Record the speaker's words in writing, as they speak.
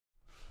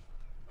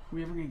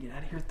we ever gonna get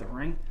out of here at the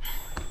ring?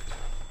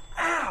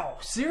 Ow!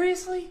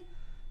 Seriously?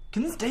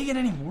 Can this day get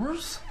any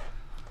worse?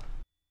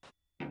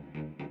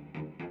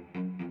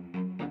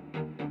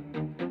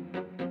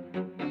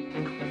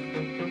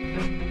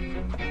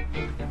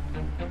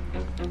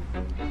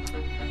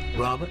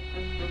 Robert?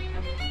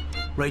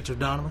 Rachel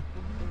Donovan?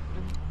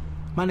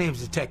 My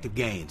name's Detective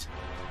Gaines,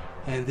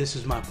 and this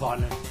is my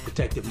partner,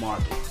 Detective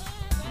Martin.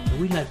 And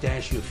we'd like to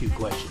ask you a few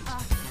questions.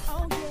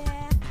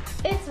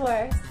 It's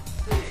worse.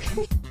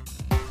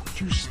 Would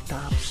you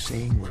stop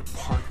saying we're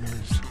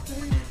partners?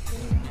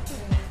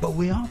 But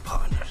we are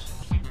partners.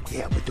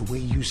 Yeah, but the way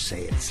you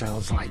say it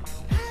sounds like,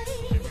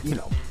 you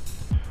know.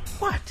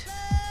 What?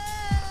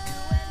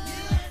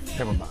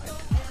 Never mind.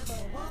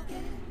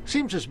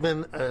 Seems there's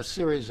been a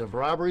series of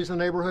robberies in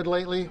the neighborhood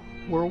lately.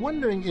 We're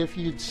wondering if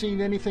you'd seen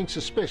anything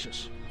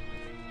suspicious.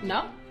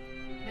 No.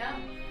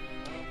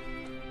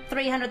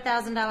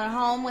 $300,000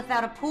 home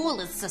without a pool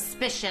is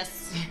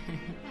suspicious.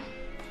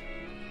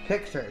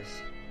 Pictures.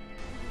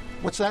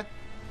 What's that?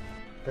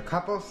 The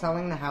couple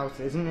selling the house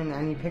isn't in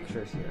any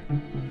pictures here.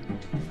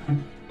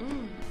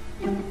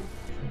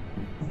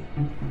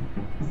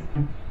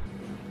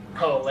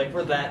 Oh, like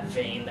we're that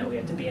vain that we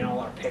have to be in all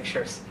our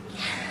pictures.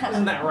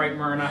 Isn't that right,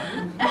 Myrna?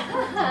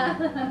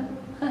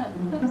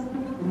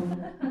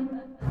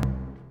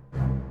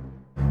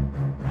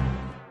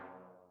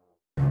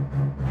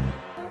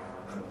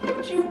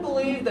 Would you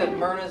believe that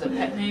Myrna's a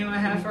pet name I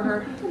have for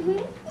her?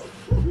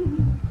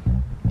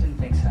 Didn't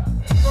think so.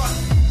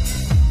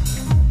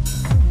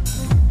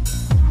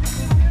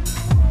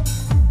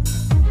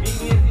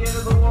 Meet me at the end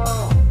of the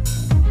world.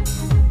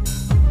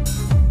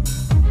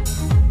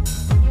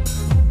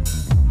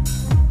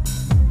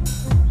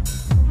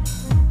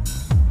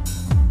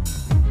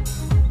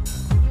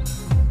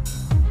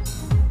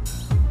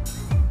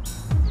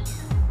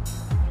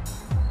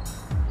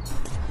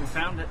 We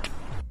found it.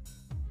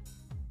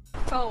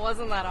 Oh, it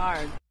wasn't that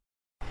hard.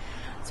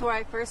 It's where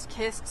I first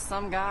kissed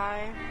some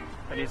guy.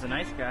 But he's a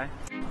nice guy.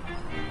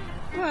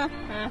 Well,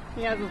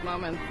 he has his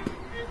moments.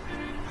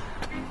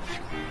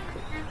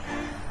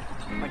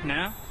 Like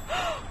now?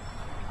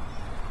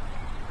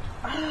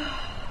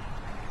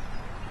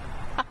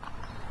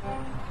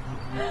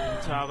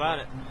 So how about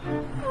it?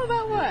 How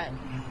about what?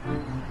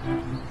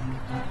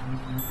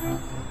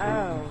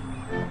 Oh.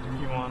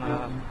 You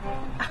wanna...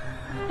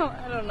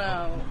 I don't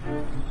know.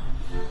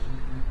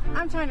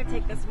 I'm trying to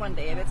take this one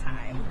day at a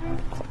time.